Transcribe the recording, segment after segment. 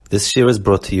This year is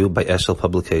brought to you by Eshel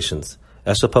Publications.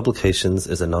 Eshel Publications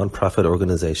is a non-profit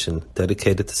organization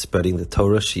dedicated to spreading the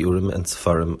Torah, Shiurim, and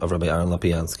Sefarim of Rabbi Aaron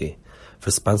Lapiansky. For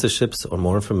sponsorships or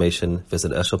more information,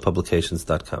 visit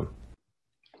eshelpublications.com.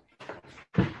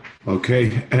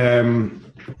 Okay,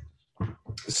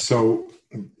 so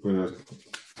I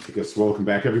guess welcome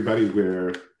back, everybody.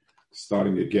 We're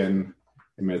starting again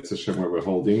in Metz Hashem where we're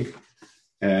holding.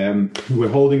 We're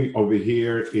holding over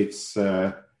here. It's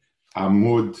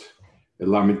Amud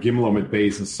Lamed Gimel Amud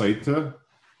Beis in Sotah,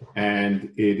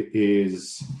 and it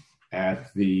is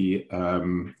at the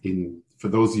for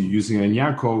those of you using in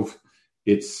Yaakov,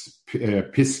 it's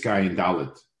Piskai and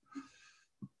Dalet.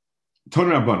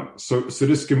 Toner. So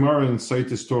this Gemara in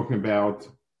Sotah is talking about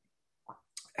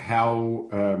how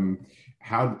when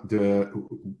Klal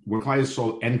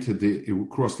Yisrael entered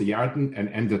across the Yarden and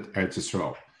entered Eretz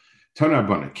Yisrael. Toner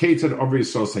Abana. Ketzad Over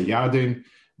Yisrael Sayadin.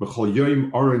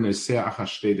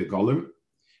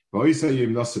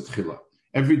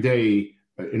 Every day,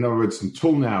 in other words,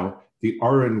 until now, the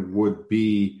Aron would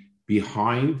be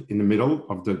behind, in the middle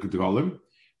of the Gedolim,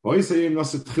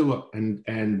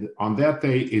 and on that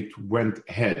day it went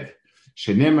ahead.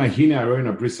 So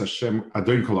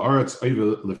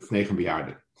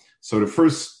the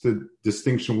first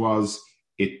distinction was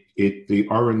the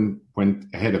Aron went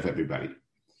ahead of everybody.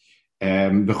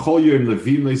 The Chol Yom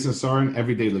Levim Leisin Aron,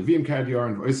 every day Levim carried the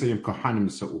Aron, V'Oisayim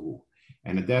Kohanim Sa'uhu.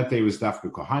 And at that day was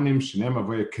Dafka Kohanim, Shenem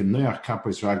Avoya Kenoach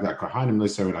Kapos Ragda Kohanim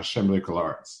Leisaron Hashem Leikol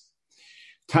Aretz.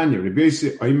 Tanya, Rabbi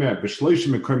Yossi Omer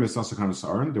B'Shloishim Mekoyim Esnasakanos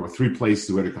Aron. There were three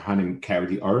places where the Kohanim carried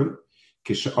the Aron.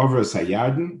 Kisha Over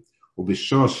Sayadin,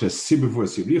 U'B'Shor Shesibivu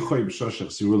Esivlichoy, B'Shor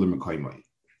Shesirulim Mekoymoi.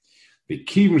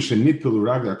 V'Kivim Shenitpilu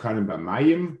Ragda Kohanim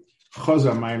B'Mayim,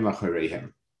 Choza Mayim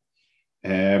Lachoreihem.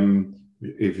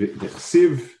 If the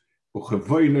Chsiv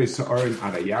U'Chavoy Noisa Aron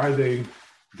Arayardin,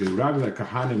 the Ragla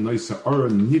Kahanim Noisa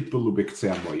Aron Nitpelu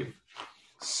B'Ktzei Amoyim.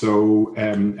 So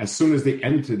as soon as they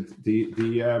entered the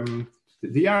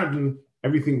Yarden,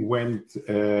 everything went.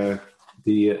 The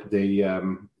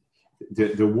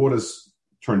waters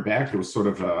turned back. There was sort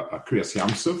of a Kriyas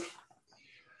Yamsuf.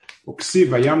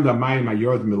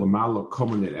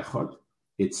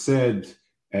 It said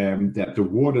that the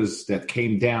waters that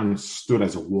came down stood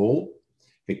as a wall.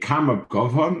 The Kamab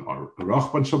Govon or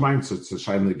Rochban Shomayim, so it's a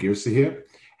Shaila Girsa here.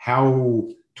 How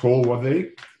tall were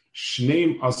they?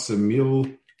 Shneim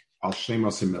Asamil al Shneim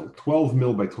Asamil. 12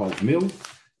 mil by 12 mil.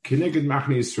 Kineged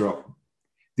Machne Yisrael.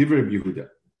 Divrei Yehuda.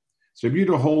 So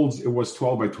Yehuda holds it was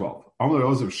 12 by 12. Amar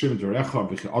Ozav Shimon Derecha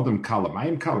B'Chi Adam Kalam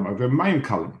Mayim Kalam Over Mayim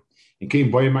Kalam. It came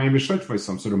by Mayim B'Shot for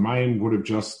some. So the Mayim would have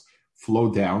just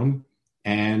flowed down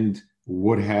and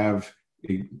would have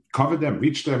covered them,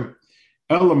 reached them.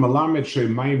 The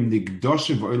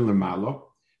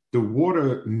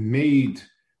water made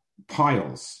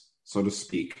piles, so to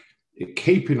speak. A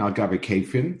kafin al gabe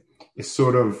kafin is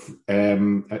sort of a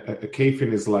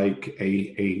kafin is like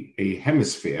a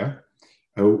hemisphere,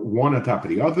 one on top of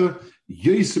the other.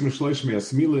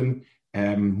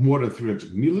 More than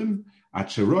 300 million.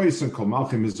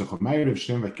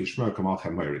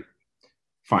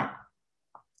 Fine.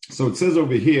 So it says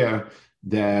over here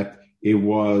that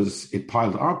it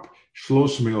piled up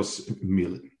 300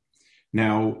 million.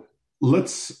 Now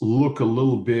let's look a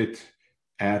little bit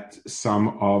at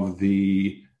some of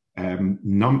the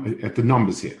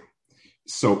numbers here.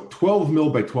 So 12 mil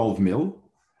by 12 mil.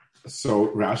 So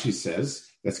Rashi says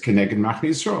that's Keneged Machne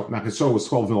Yisrael. Machne Yisrael was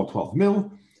 12 mil, 12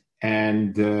 mil,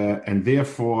 and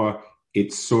therefore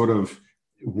it sort of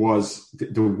was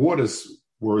the waters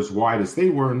were as wide as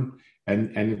they were,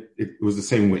 and it was the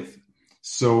same width.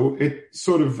 So it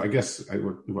sort of, I guess,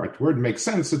 the right word makes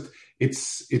sense. It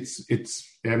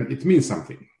means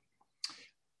something.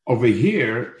 Over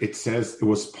here, it says it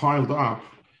was piled up.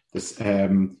 This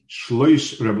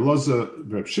Shloish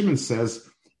Reb Shimon says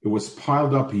it was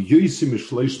piled up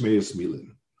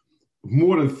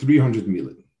more than 300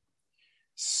 million.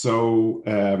 So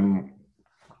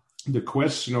the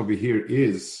question over here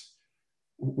is,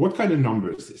 what kind of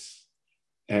number is this?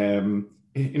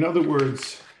 In other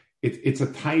words, it's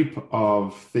a type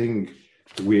of thing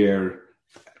where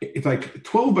it's like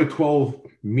 12 by 12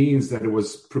 means that it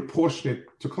was proportionate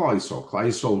to Klal Yisrael. Klal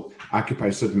Yisrael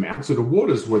occupies a certain amount, so the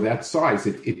waters were that size.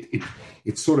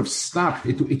 It sort of stopped.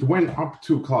 It went up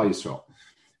to Klal Yisrael,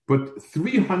 but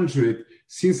 300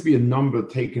 seems to be a number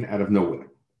taken out of nowhere.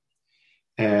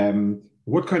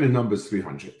 What kind of number is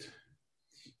 300?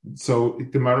 So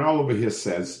the Maral over here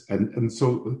says, and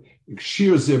so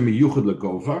Shir Zeh Miyuchad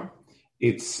Legova.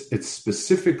 It's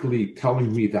specifically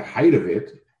telling me the height of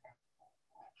it,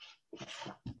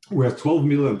 where 12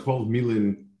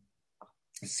 million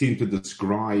seem to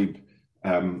describe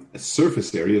a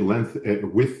surface area, length,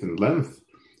 width and length.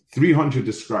 300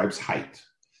 describes height.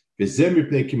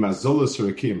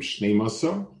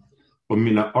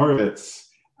 Mina Oretz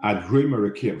ad Ruima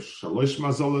Rekim Shalosh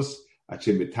Mazolos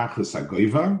Achem Mitachlis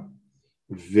Agoiva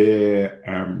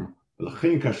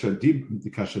Lachin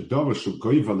Kashadova Shul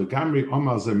Goiva Legamri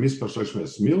Omal Ze Mispar Shlosh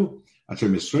Mesmil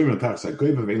Achem Misroim Mitachlis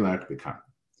Agoiva Vein Laak Bekan.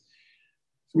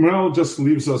 Morel just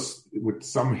leaves us with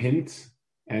some hint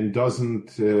and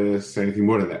doesn't say anything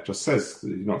more than that. Just says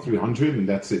 300 and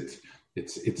that's it.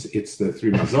 It's the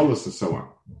three Mazolos and so on.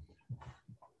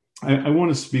 I want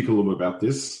to speak a little bit about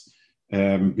this.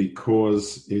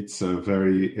 Because it's a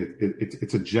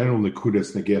it's a general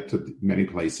nekudas neget to many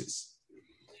places.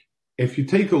 If you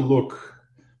take a look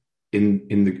in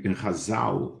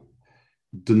Chazal,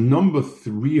 the number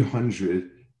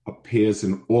 300 appears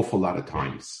an awful lot of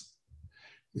times.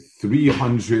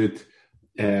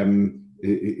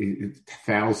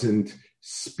 300,000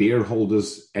 spear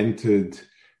holders entered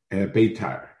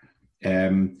Beitar.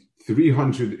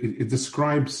 300 it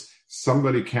describes.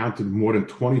 Somebody counted more than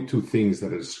 22 things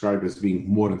that are described as being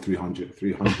more than 300.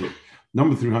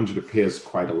 Number 300 appears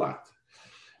quite a lot.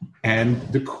 And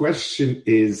the question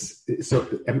is, so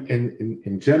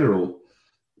in general,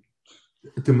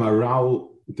 the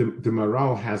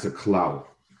Maral has a klal.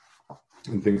 I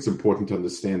think it's important to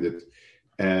understand it.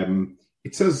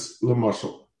 It says,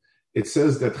 Lamashal, it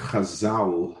says that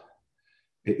Chazal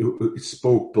it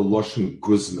spoke Beloshen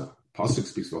Guzna. Pasuk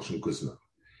speaks Beloshen Guzna.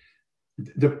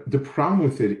 The problem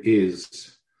with it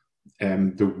is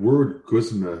the word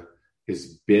guzma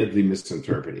is badly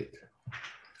misinterpreted.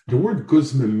 The word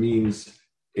guzma means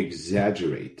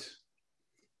exaggerate.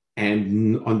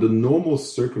 And under normal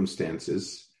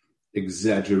circumstances,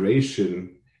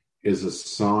 exaggeration is a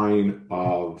sign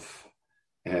of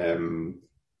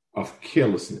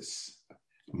carelessness,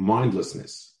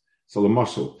 mindlessness. So,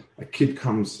 Lamashal, a kid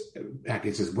comes back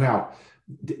and says, wow,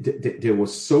 there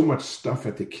was so much stuff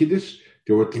at the Kiddush.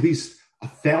 There were at least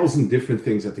 1,000 different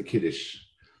things at the Kiddush.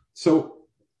 So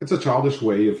it's a childish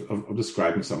way of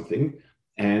describing something.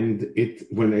 And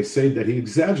when they say that he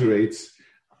exaggerates,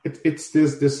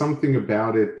 there's something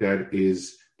about it that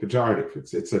is pejorative.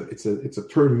 It's a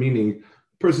term meaning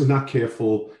the person's not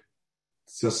careful,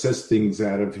 just says things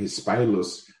out of his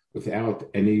spilus without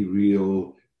any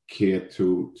real care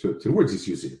to the words he's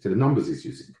using, to the numbers he's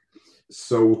using.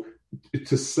 So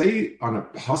to say on a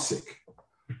pasuk,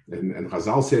 and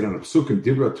Chazal said on a pasuk in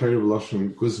Dibra Torah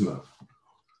V'Lashon Guzma,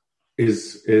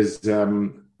 is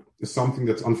something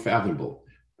that's unfathomable.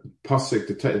 Pasuk,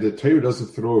 the Torah doesn't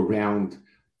throw around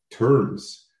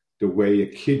terms the way a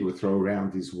kid would throw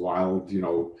around these wild,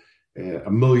 a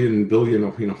million, billion,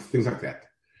 of things like that.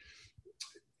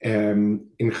 In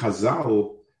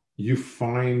Chazal, you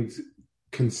find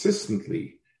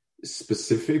consistently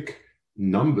specific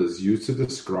numbers used to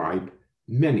describe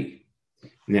many.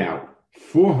 Now,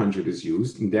 400 is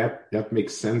used, and that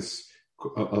makes sense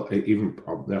even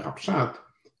the Rapshat,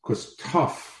 because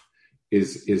tough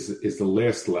is the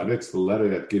last letter. It's the letter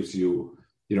that gives you,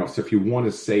 so if you want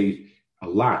to say a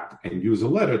lot and use a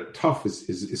letter, tough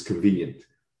is convenient.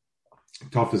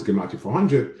 Tough is Gematria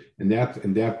 400, and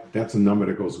that's a number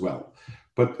that goes well.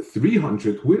 But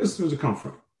 300, where does it come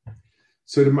from?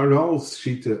 So the Maral's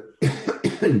Shita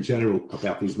in general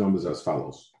about these numbers as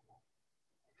follows.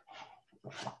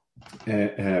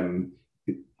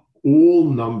 All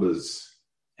numbers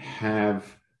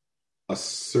have a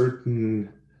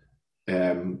certain,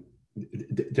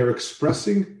 they're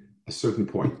expressing a certain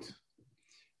point.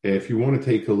 If you want to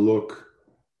take a look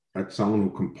at someone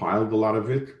who compiled a lot of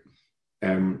it,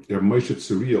 Moshe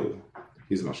Tzuriel,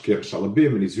 he's an Ashkech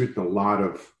Shalabim, and he's written a lot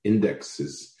of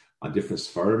indexes on different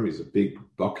Sfarim. He's a big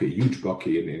bucky, a huge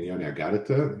bucky in Agadot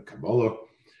and Kabbalah.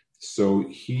 So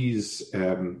he has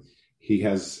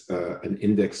an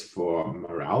index for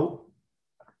Maral,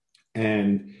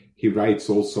 and he writes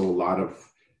also a lot of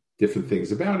different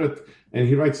things about it. And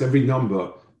he writes every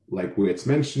number, like where it's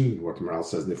mentioned, what Maral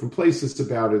says in different places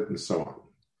about it, and so on.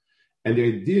 And the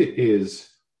idea is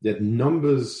that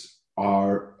numbers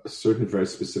are a certain very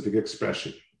specific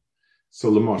expression.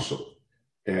 So, Lamashal,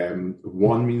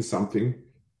 1 means something,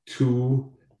 2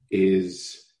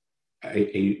 is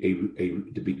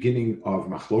the beginning of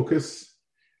machlokas.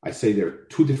 I say there are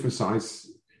 2 different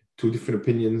sides, 2 different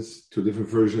opinions, 2 different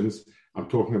versions. I'm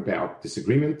talking about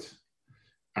disagreement.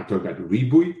 I'm talking about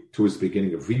ribui. 2 is the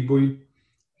beginning of ribui.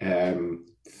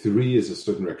 3 is a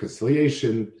certain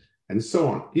reconciliation, and so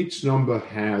on. Each number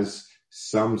has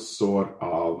some sort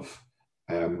of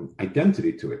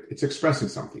identity to it. It's expressing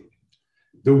something.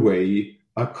 The way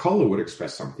a color would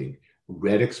express something.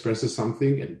 red expresses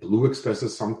something, and blue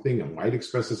expresses something, and white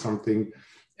expresses something.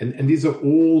 And these are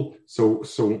all, so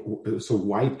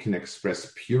white can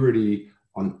express purity,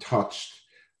 untouched,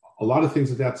 a lot of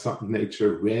things of that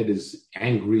nature. Red is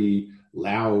angry,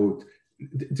 loud.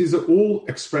 These are all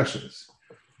expressions.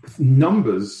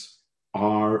 Numbers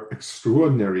are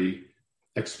extraordinary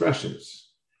expressions.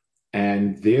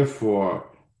 And therefore,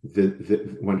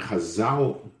 when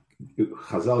Chazal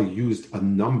used a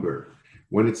number,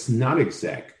 when it's not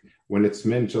exact, when it's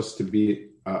meant just to be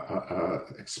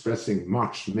expressing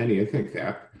much, many, I think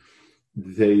that,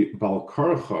 the Baal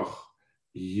Korachach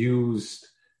used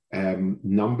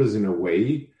numbers in a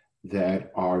way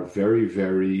that are very,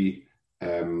 very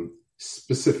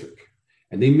specific,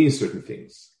 and they mean certain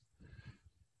things.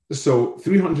 So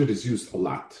 300 is used a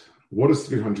lot. What does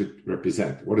 300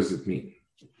 represent? What does it mean?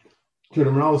 The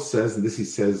Maharal says, and this he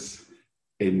says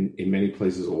in many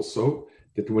places also,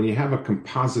 that when you have a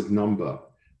composite number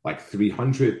like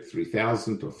 300,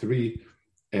 3,000, or 3,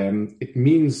 it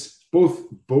means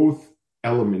both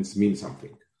elements mean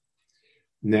something.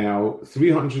 Now,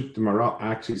 300, the Maharal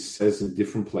actually says in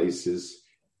different places,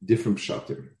 different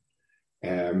pshatim.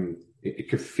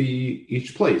 Kafi,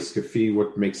 each place, kafi,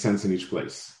 what makes sense in each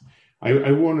place.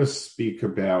 I want to speak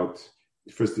about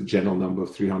first the general number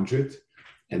of 300,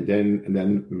 and then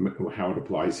how it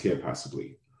applies here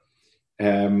possibly.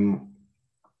 The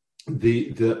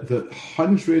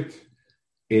 100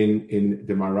 in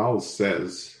the Maharal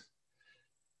says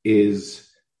is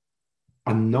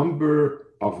a number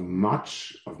of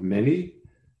much, of many,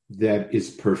 that is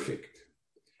perfect.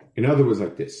 In other words,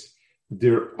 like this,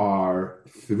 there are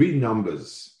 3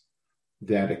 numbers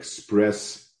that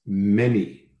express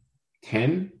many,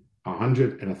 10,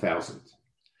 100, and 1,000.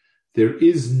 There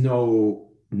is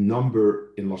no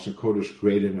number in Lashon Kodesh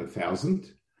greater than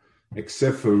 1,000,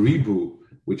 except for Ribu,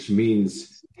 which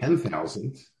means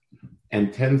 10,000,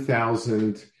 and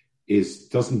 10,000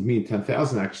 doesn't mean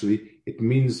 10,000 actually, it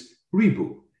means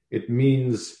Ribu. It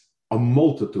means a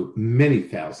multitude, many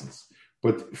thousands.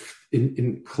 But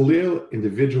in clear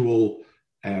individual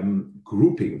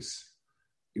groupings,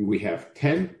 we have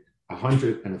 10,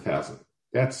 100, and 1,000.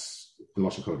 That's in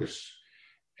Lashon Kodesh.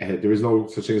 There is no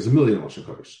such thing as a million in Lashon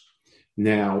Kodesh.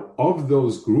 Now, of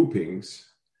those groupings,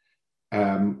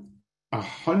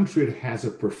 100 has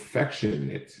a perfection in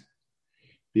it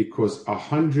because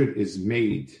 100 is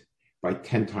made by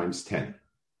 10 times 10.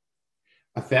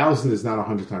 1,000 is not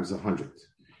 100 times 100.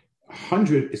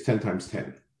 100 is 10 times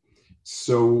 10.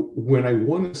 So when I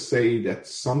want to say that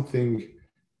something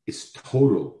is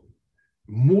total,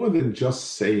 more than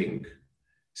just saying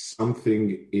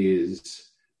something is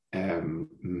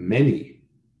many,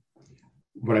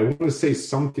 but I want to say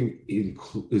something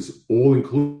is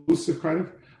all-inclusive, kind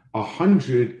of,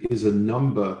 100 is a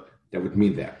number that would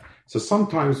mean that. So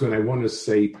sometimes when I want to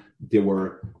say there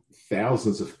were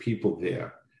thousands of people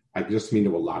there, I just mean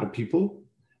there were a lot of people.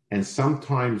 And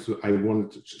sometimes I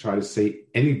wanted to try to say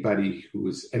anybody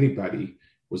was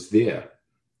there.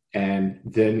 And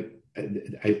then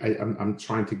I'm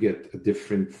trying to get a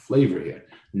different flavor here.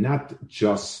 Not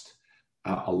just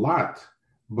a lot,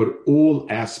 but all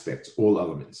aspects, all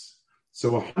elements.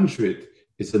 So 100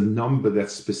 is a number that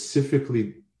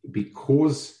specifically,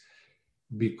 because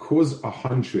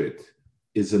 100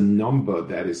 is a number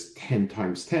that is 10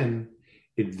 times 10,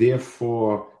 it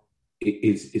therefore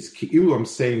is ki'ulu, I'm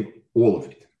saying all of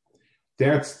it.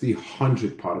 That's the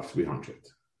 100 part of 300.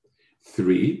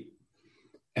 3,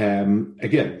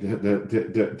 again,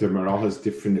 the Maharal has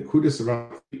different nekudas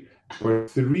around 3,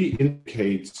 but 3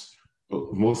 indicates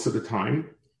most of the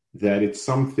time that it's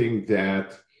something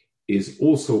that is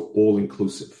also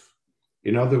all-inclusive.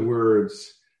 In other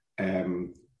words,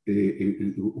 1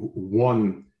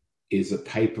 is a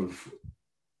type of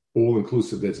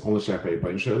all-inclusive that's only shapei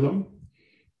by Shalom.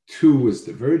 2 is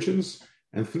divergence,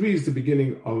 and 3 is the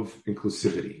beginning of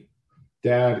inclusivity.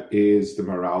 That is the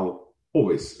Maharal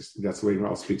always. That's the way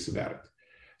Maharal speaks about it.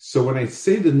 So when I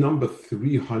say the number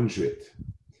 300,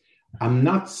 I'm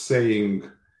not saying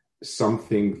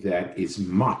something that is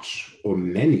much or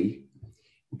many,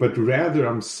 but rather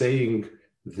I'm saying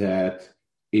that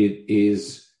it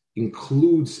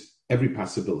includes every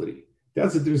possibility.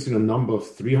 That's the difference in a number of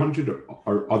 300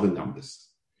 or other numbers.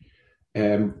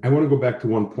 I want to go back to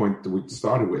one point that we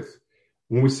started with.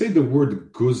 When we say the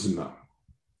word guzma,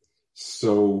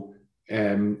 so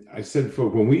I said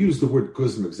when we use the word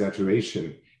guzma,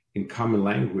 exaggeration, in common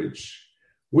language,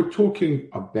 we're talking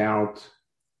about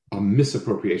a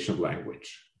misappropriation of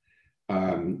language.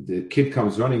 The kid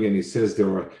comes running and he says there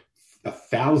were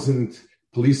 1,000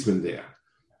 policemen there.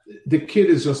 The kid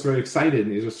is just very excited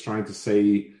and he's just trying to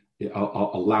say,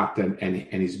 a lot,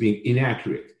 and he's being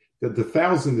inaccurate. That the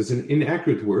 1,000 is an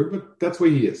inaccurate word, but that's where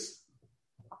he is.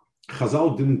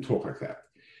 Chazal didn't talk like that.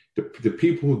 The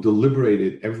people who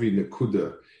deliberated every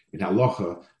nekuda in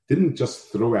halacha didn't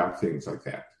just throw out things like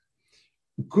that.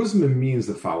 Guzma means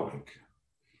the following.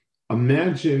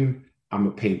 Imagine I'm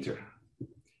a painter,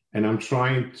 and I'm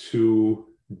trying to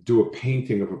do a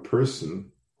painting of a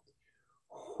person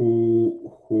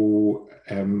who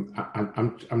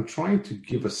I'm trying to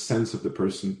give a sense of the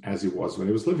person as he was when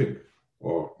he was living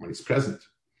or when he's present.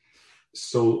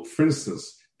 So, for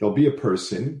instance, there'll be a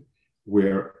person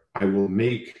where I will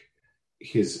make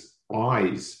his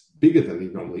eyes bigger than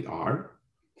they normally are,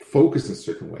 focused in a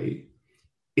certain way.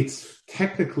 It's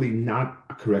technically not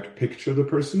a correct picture of the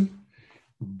person,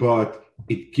 but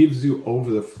it gives you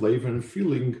over the flavor and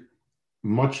feeling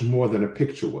much more than a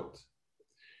picture would.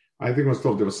 I think I was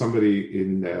told there was somebody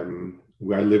in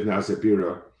where I live now,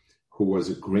 Zabira, who was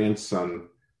a grandson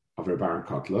of Rabbi Aaron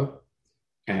Kotler,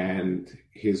 and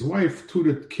his wife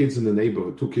tutored kids in the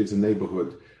neighborhood, 2 kids in the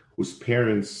neighborhood, whose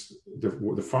parents,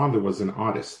 the father was an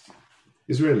artist,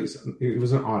 Israelis, he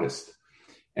was an artist.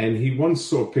 And he once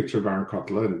saw a picture of Aaron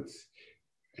Kotler, and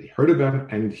he heard about him,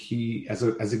 and he, as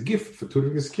a gift for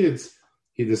tutoring his kids,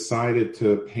 he decided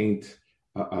to paint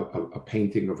a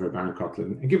painting of Rabbi Aaron Kotler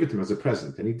and give it to him as a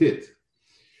present, and he did.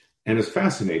 And it's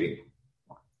fascinating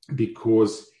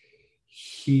because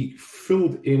he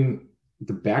filled in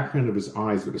the background of his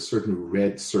eyes with a certain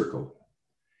red circle.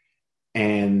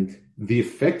 And the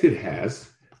effect it has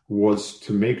was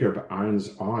to make Rabbi Aaron's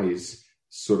eyes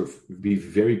sort of be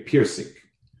very piercing.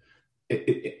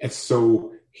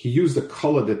 So he used a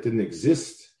color that didn't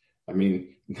exist. I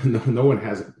mean, no one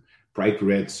has a bright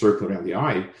red circle around the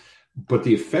eye, but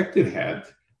the effect it had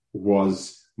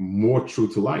was more true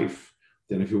to life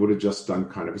than if he would have just done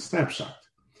kind of a snapshot.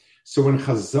 So when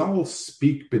Chazal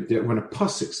speak, when a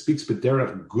pasuk speaks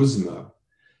b'derech guzma,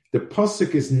 the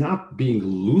pasuk is not being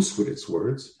loose with its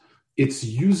words. It's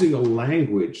using a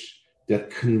language that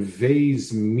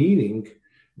conveys meaning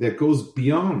that goes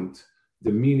beyond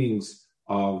the meanings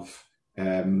of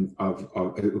beyond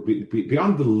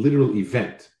the literal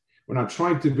event. We're not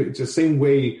trying to. It's the same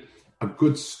way a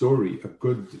good story, a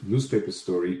good newspaper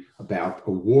story about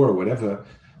a war or whatever.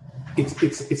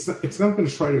 It's not going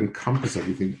to try to encompass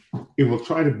everything. It will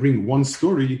try to bring one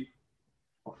story,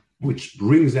 which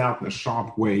brings out in a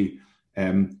sharp way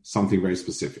something very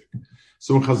specific.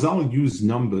 So when Chazal used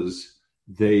numbers,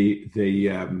 they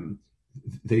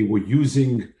were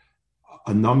using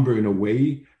a number in a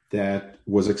way that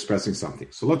was expressing something.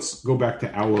 So let's go back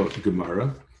to our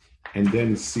Gemara and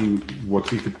then see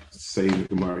what we could say in the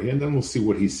Gemara here, and then we'll see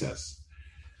what he says.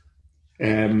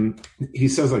 He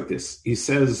says like this. He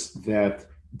says that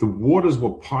the waters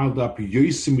were piled up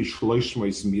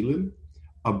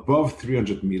above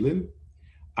 300 milin,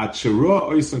 until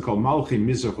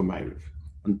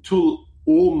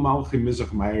all Malchi Mizrach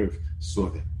Ma'ariv saw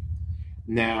them.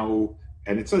 Now,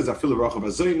 and it says Afil Rachav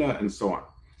Azayna and so on.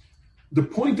 The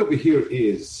point over here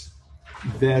is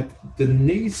that the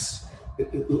nace.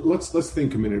 Let's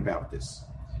think a minute about this.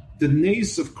 The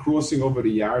nace of crossing over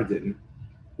the Yarden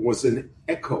was an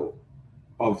echo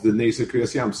of the nace of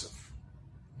Kriyas Yamsuf.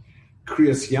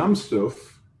 Kriyas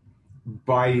Yamsuf,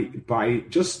 by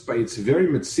its very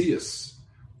metzias,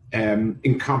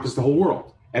 encompassed the whole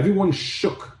world. Everyone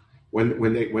shook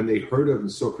when they heard of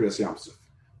and saw Kriyas Yamsuf.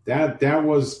 That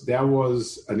was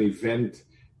an event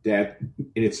that,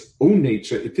 in its own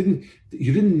nature,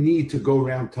 you didn't need to go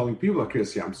around telling people about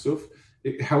Kriyas Yamsuf.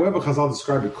 However, Chazal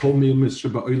described it, Kol Mil Misra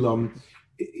Ba'olam.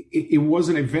 It was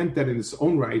an event that, in its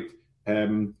own right,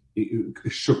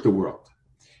 it shook the world.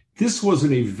 This was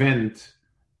an event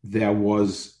that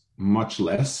was much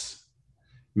less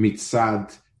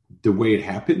mitzad the way it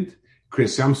happened.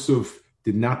 Kriyas Yamsuf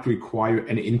did not require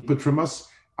any input from us.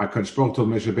 HaKadosh Baruch Hu told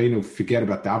Moshe Rabbeinu, forget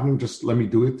about davening, just let me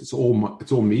do it. It's all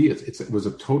me. It was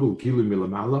a total gilu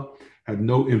milamala, had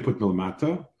no input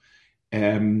milamata.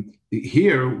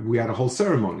 Here we had a whole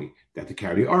ceremony. They had to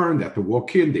carry the urn, they had to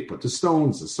walk in, they put the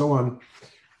stones and so on.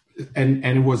 And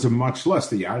it was a much less.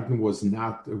 The Yarden was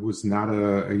not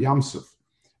a Yamsuf.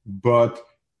 But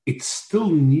it still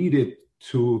needed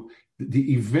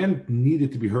the event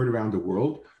needed to be heard around the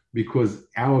world, because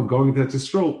our going to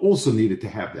Stroll also needed to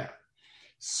have that.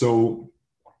 So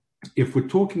if we're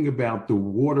talking about the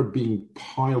water being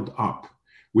piled up,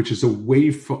 which is a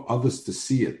way for others to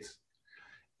see it,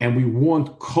 and we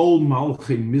want Kol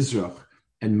Malchei Mizrach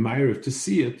and Ma'ariv to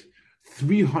see it,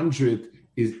 300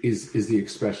 is the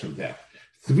expression of that.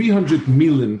 300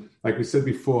 million, like we said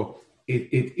before,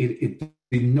 it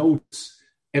denotes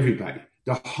everybody.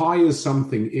 The higher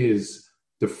something is,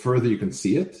 the further you can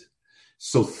see it.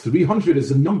 So 300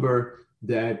 is a number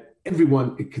that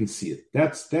everyone can see it.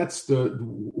 That's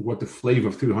what the flavor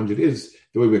of 300 is,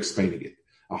 the way we're explaining it.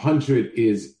 100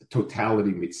 is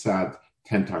totality mitzad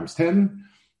 10 times 10,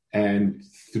 and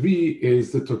 3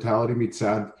 is the totality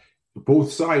mitzad.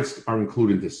 Both sides are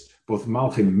included in this, both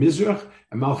Malchei Mizrach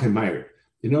and Malchei Meir.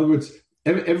 In other words,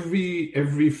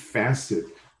 every facet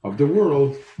of the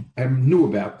world knew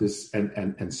about this,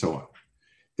 and so on.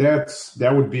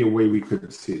 That would be a way we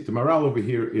could see it. The Maral over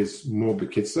here is more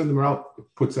bekitza, and the Maral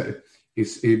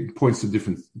it points to a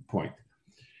different point.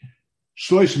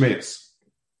 Shloish meis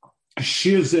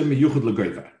shir zeh miyuchad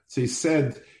legoyva. So he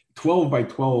said 12 by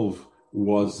 12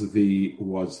 was the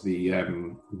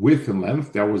width and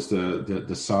length. That was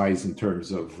the size in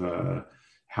terms of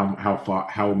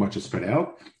how much is spread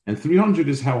out, and 300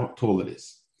 is how tall it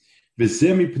is.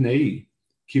 V'zeh mipnei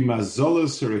ki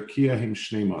mazolos harakia hem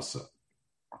shnei masa.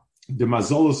 The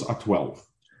mazolos are 12.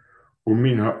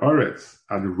 Umin haaretz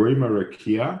ad roima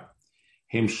rakia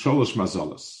hem sholosh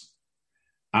mazolos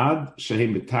ad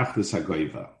shehem betachlis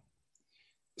hagoyva.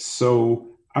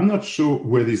 So I'm not sure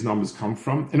where these numbers come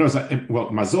from. Well,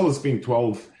 mazolos being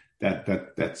 12,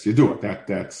 that's you do it.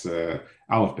 That's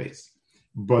aleph base.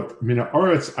 But min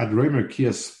haaretz ad roima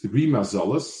rakia's 3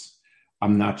 mazolos,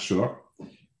 I'm not sure.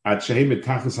 Ad shehem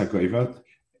betachlis hagoyva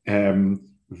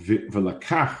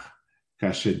v'lakach.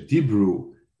 Kasher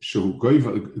dibru shehu goyva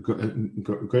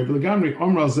legamri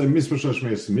omra ze misvashosh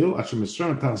meis mil asher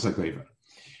misran tachas hagoyva.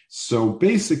 So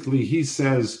basically, he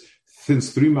says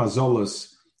since 3 mazolos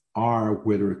are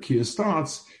where the rakia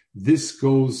starts, this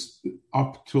goes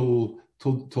up till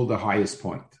the highest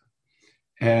point.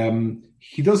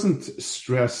 He doesn't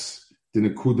stress the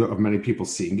nekuda of many people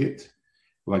seeing it,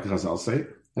 like Chazal say,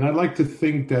 and I'd like to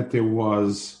think that there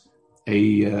was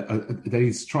that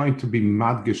he's trying to be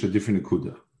madgish a different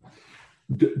nekuda.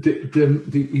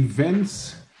 The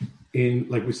events in,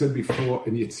 like we said before,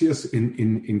 in Yetzias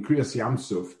in Kriyas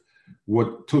Yamsuf,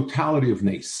 were totality of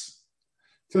nes.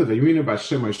 It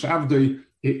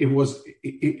was,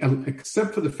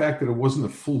 except for the fact that it wasn't a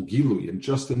full gilui and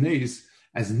just a nes.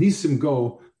 As nisim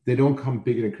go, they don't come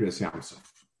bigger than Kriyas Yamsuf.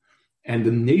 And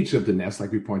the nature of the nes,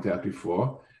 like we pointed out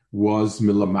before, was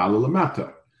milamala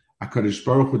lamata. HaKadosh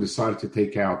Baruch Hu decided to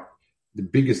take out the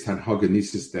biggest Hanhaga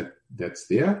Nisis that's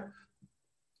there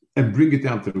and bring it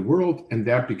down to the world, and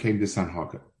that became the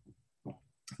Hanhaga.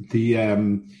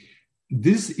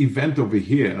 This event over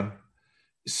here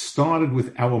started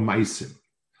with our Maisim,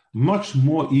 much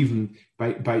more even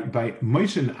by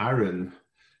Moshe and Aaron,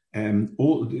 and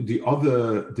all the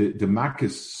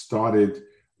Makkos started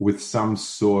with some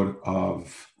sort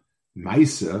of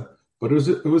Maisa, but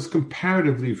it was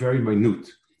comparatively very minute.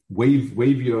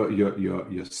 Wave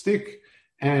your stick,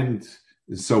 and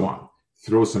so on.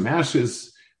 Throw some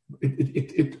ashes.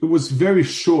 It was very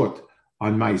short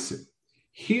on Maisim.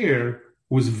 Here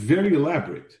was very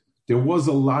elaborate. There was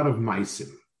a lot of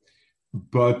Maisim,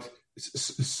 but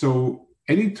so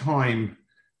anytime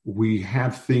we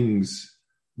have things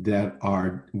that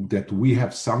we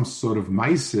have some sort of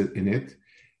Maisa in it,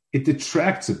 it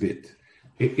detracts a bit.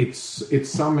 It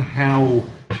somehow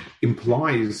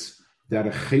implies that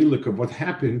a chelik of what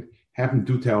happened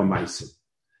due to our maisim.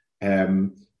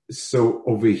 So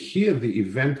over here, the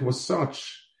event was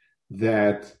such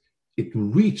that it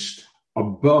reached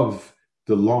above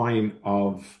the line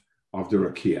of the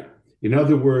rakia. In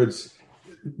other words,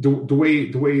 the way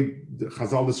the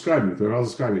Chazal described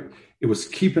it, it was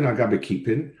keeping agabe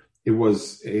keeping. It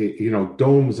was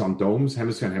domes on domes,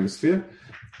 hemisphere on hemisphere,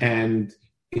 and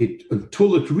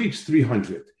until it reached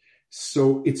 300.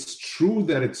 So it's true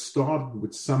that it started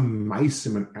with some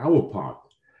maisim on our part,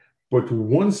 but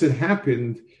once it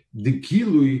happened, the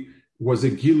gilui was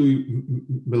a gilui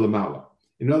milamala.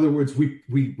 In other words,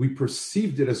 we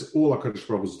perceived it as all HaKadosh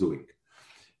Baruch was doing.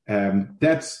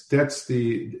 That's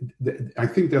I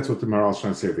think that's what the Maral is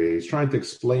trying to say here. He's trying to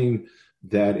explain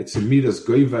that it's a midas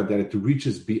goiva, that it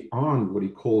reaches beyond what he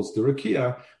calls the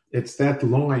rakia. It's that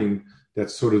line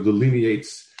that sort of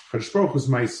delineates HaKadosh Baruch Hu's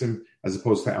maisim as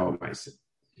opposed to our maisim.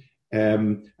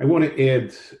 I want to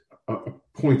add a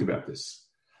point about this.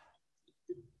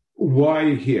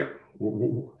 Why here?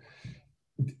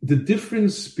 The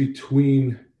difference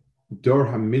between Dor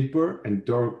HaMidbar and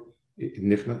Dor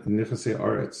Nichasei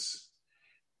Aretz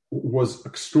was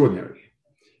extraordinary.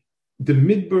 The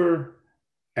Midbar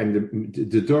and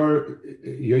the Dor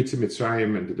Yotzei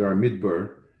Mitzrayim and the Dor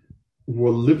HaMidbar were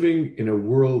living in a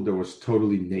world that was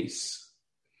totally nes.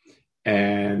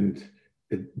 And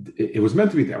it was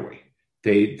meant to be that way.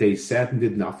 They sat and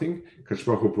did nothing. Kadosh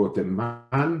Baruch Hu brought them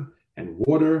man and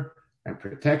water and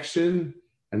protection,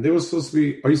 and they were supposed to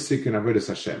be Oisik and Avodas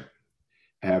Hashem.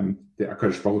 The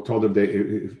Akadosh Baruch Hu told them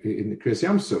in the Kriyas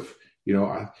Yamsuf,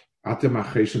 Atem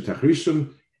Achreishon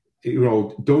Tachrishon,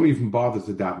 don't even bother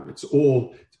to daven. It's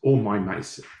all my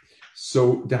ma'aser.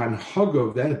 So the hanhaga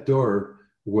of that door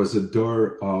was a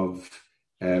door of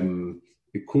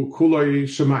kulay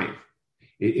shemayim.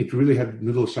 It really had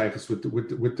little shaykhs with the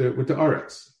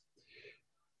Aretz.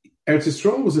 Eretz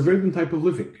Yisrael was a very different type of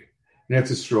living. In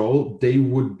Eretz Yisrael, they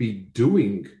would be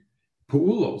doing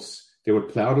pu'ulos. They would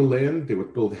plow the land. They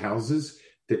would build houses.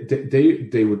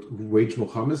 They would wage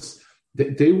milchamas.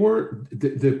 They were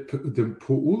the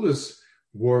pu'ulos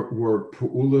were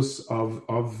pu'ulos of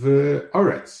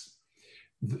Aretz.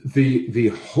 The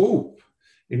hope,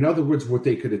 in other words, what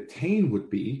they could attain would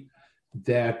be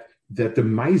that the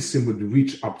Maisim would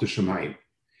reach up to Shemayim.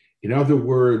 In other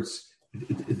words,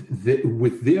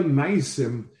 with their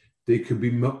Maisim, they could be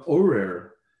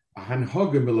Ma'orer, a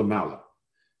Hanhaga Milamala.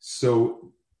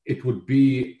 So it would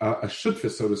be a shutfa,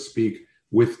 so to speak,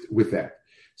 with that.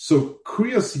 So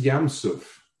Kriyas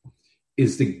Yamsuf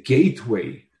is the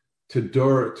gateway to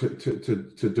Dor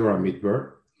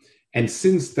HaMidbar. And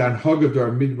since the Hanhaga of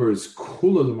Dor HaMidbar is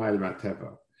Kula L'mayla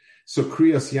Mateva, so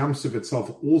Kriyas Yamsuf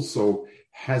itself also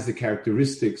has the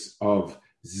characteristics of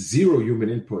zero human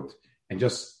input and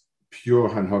just pure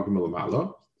Hanhaga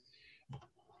Milamala.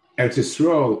 Eretz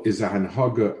Yisrael is a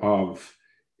Hanhaga of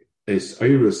is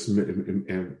Iris,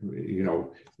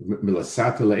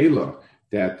 Milasata Leila,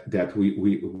 that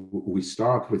we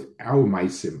start with our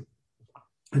Maisim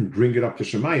and bring it up to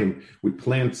Shemayim. We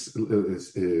plant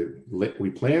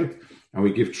and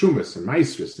we give Trumas and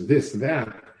Maestris and this and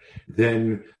that.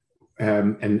 Then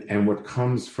and what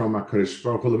comes from HaKadosh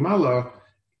Baruch Hu L'mala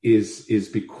is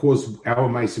because our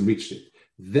Maisim reached it.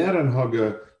 That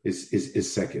Hanhaga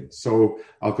is second. So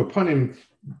Al Kapanim,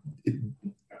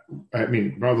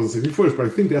 brothers and sisters, but I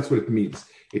think that's what it means.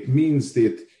 It means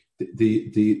that the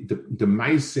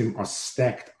Maisim are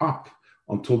stacked up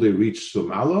until they reach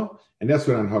Sumala, and that's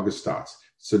when Hanhaga starts.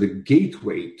 So the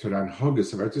gateway to the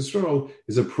Hanhagas of Eretz Yisrael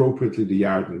is appropriately the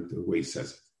Yarden, the way he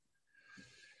says it.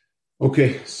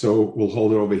 Okay, so we'll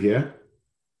hold it over here.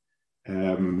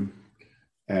 And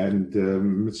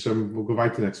we'll go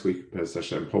right to next week, Bez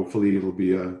Hashem. Hopefully it'll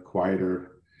be a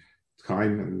quieter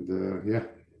time, and yeah.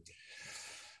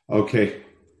 Okay.